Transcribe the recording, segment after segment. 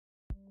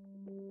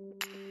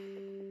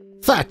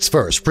Facts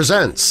First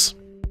presents.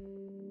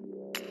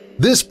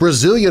 This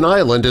Brazilian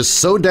island is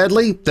so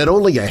deadly that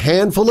only a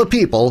handful of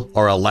people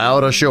are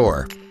allowed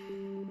ashore.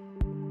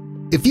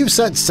 If you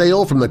set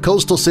sail from the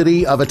coastal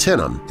city of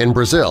Itanhaem in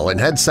Brazil and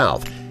head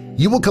south,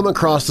 you will come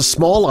across the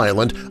small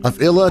island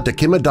of Ilha da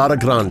Queimada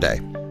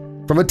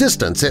Grande. From a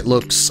distance, it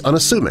looks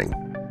unassuming.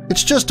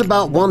 It's just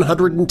about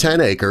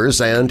 110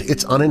 acres and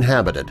it's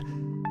uninhabited.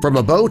 From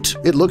a boat,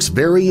 it looks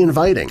very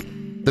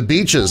inviting. The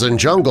beaches and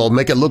jungle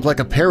make it look like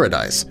a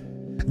paradise.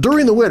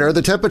 During the winter,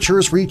 the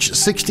temperatures reach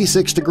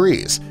 66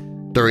 degrees.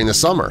 During the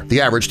summer,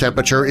 the average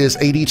temperature is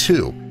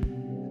 82.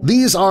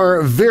 These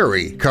are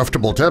very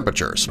comfortable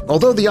temperatures.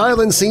 Although the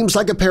island seems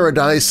like a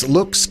paradise,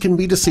 looks can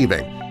be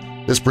deceiving.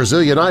 This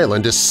Brazilian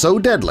island is so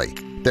deadly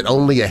that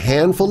only a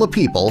handful of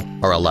people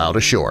are allowed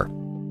ashore.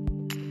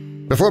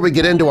 Before we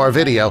get into our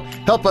video,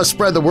 help us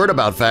spread the word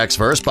about Facts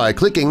First by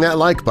clicking that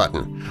like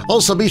button.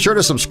 Also, be sure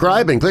to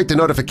subscribe and click the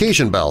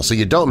notification bell so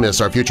you don't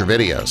miss our future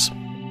videos.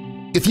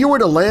 If you were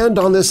to land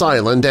on this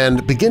island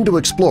and begin to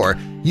explore,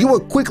 you will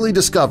quickly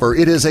discover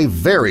it is a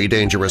very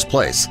dangerous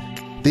place.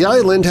 The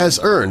island has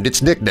earned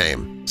its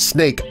nickname,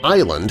 Snake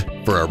Island,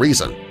 for a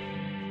reason.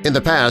 In the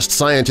past,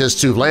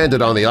 scientists who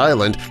landed on the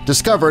island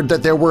discovered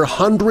that there were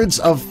hundreds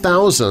of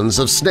thousands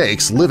of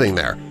snakes living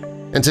there.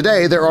 And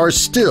today there are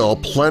still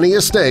plenty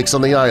of snakes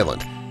on the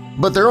island,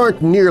 but there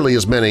aren't nearly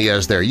as many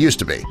as there used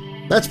to be.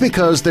 That's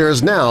because there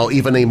is now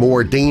even a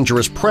more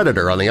dangerous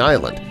predator on the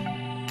island.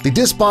 The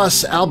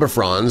Disbos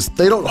albifrons,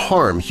 they don't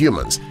harm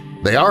humans.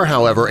 They are,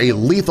 however, a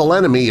lethal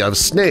enemy of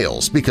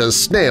snails because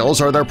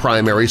snails are their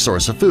primary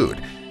source of food.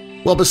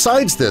 Well,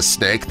 besides this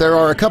snake, there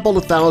are a couple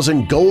of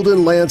thousand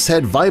golden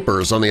lancehead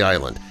vipers on the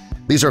island.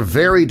 These are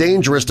very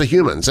dangerous to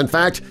humans. In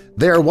fact,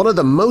 they are one of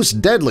the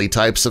most deadly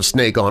types of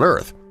snake on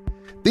Earth.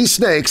 These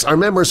snakes are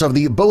members of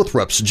the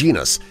Bothrops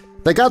genus.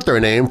 They got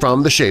their name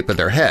from the shape of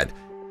their head.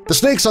 The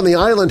snakes on the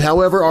island,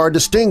 however, are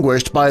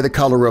distinguished by the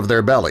color of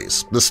their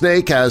bellies. The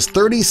snake has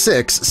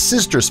 36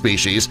 sister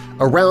species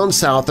around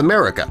South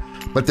America,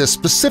 but this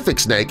specific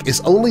snake is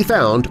only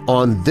found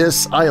on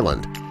this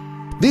island.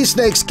 These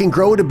snakes can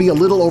grow to be a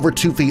little over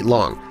 2 feet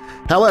long.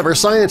 However,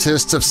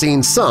 scientists have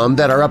seen some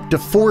that are up to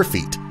 4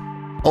 feet.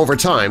 Over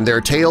time,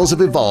 their tails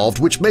have evolved,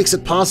 which makes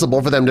it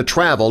possible for them to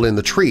travel in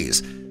the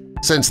trees.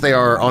 Since they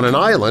are on an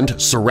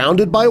island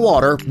surrounded by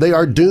water, they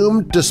are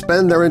doomed to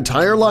spend their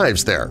entire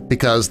lives there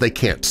because they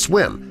can't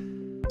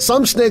swim.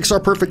 Some snakes are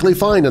perfectly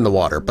fine in the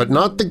water, but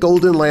not the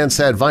golden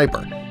lancehead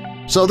viper.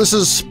 So this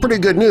is pretty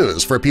good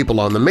news for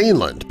people on the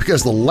mainland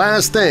because the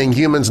last thing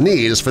humans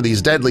need is for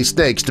these deadly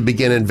snakes to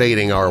begin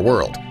invading our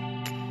world.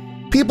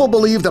 People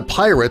believe that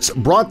pirates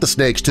brought the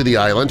snakes to the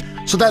island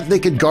so that they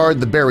could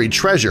guard the buried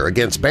treasure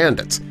against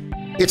bandits.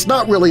 It's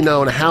not really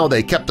known how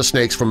they kept the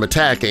snakes from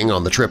attacking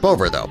on the trip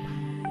over, though.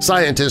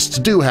 Scientists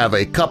do have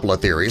a couple of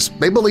theories.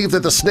 They believe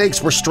that the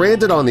snakes were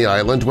stranded on the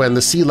island when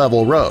the sea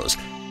level rose,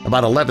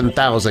 about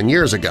 11,000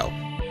 years ago.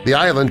 The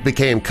island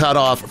became cut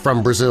off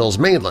from Brazil's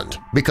mainland.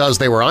 Because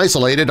they were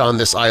isolated on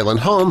this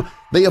island home,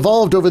 they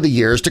evolved over the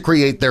years to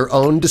create their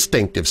own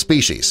distinctive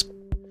species.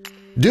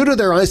 Due to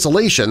their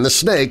isolation, the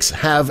snakes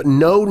have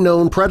no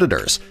known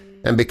predators,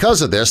 and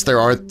because of this there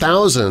are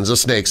thousands of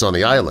snakes on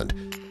the island.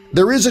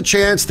 There is a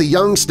chance the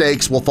young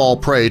snakes will fall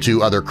prey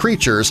to other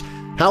creatures.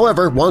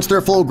 However, once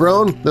they're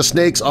full-grown, the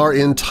snakes are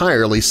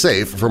entirely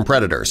safe from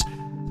predators.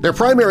 Their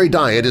primary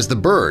diet is the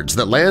birds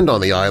that land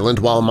on the island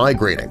while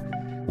migrating.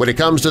 When it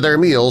comes to their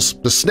meals,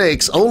 the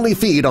snakes only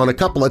feed on a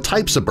couple of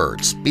types of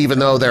birds, even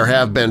though there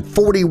have been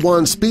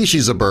 41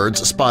 species of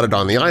birds spotted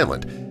on the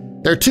island.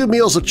 Their two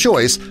meals of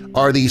choice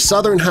are the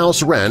southern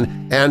house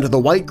wren and the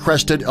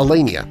white-crested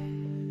elenia.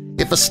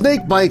 If a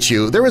snake bites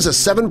you, there is a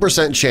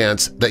 7%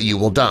 chance that you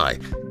will die.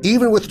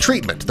 Even with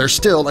treatment, there's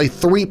still a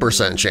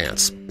 3%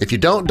 chance. If you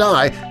don't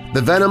die,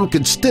 the venom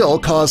could still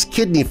cause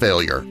kidney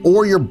failure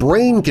or your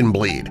brain can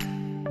bleed.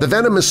 The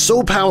venom is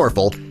so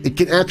powerful it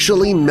can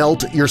actually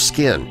melt your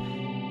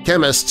skin.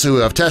 Chemists who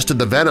have tested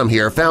the venom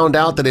here found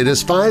out that it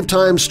is 5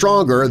 times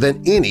stronger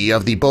than any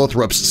of the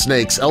Bothrops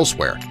snakes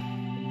elsewhere.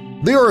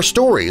 There are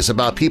stories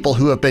about people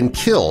who have been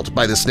killed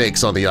by the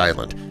snakes on the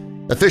island.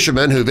 A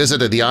fisherman who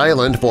visited the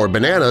island for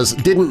bananas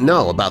didn't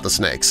know about the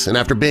snakes, and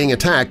after being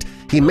attacked,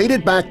 he made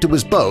it back to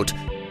his boat,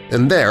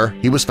 and there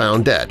he was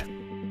found dead.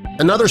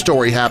 Another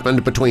story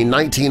happened between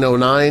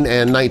 1909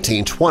 and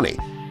 1920.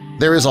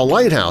 There is a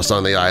lighthouse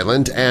on the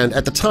island, and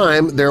at the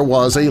time there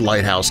was a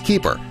lighthouse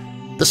keeper.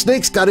 The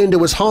snakes got into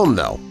his home,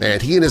 though, and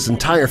he and his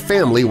entire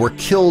family were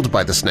killed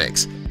by the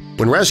snakes.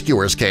 When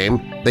rescuers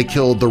came, they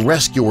killed the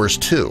rescuers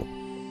too.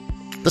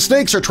 The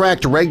snakes are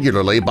tracked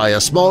regularly by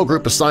a small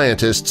group of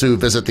scientists who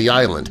visit the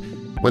island.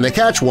 When they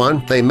catch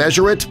one, they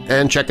measure it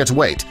and check its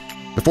weight.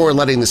 Before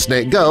letting the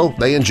snake go,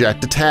 they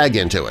inject a tag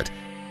into it.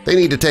 They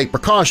need to take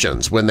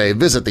precautions when they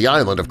visit the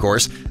island, of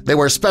course. They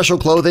wear special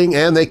clothing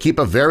and they keep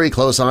a very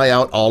close eye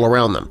out all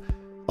around them.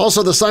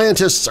 Also, the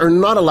scientists are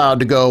not allowed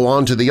to go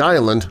onto the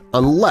island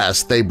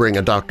unless they bring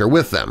a doctor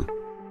with them,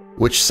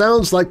 which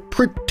sounds like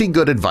pretty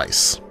good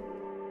advice.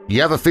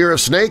 You have a fear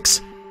of snakes?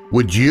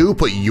 Would you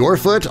put your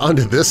foot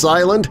onto this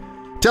island?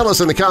 Tell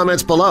us in the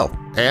comments below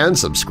and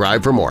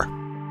subscribe for more.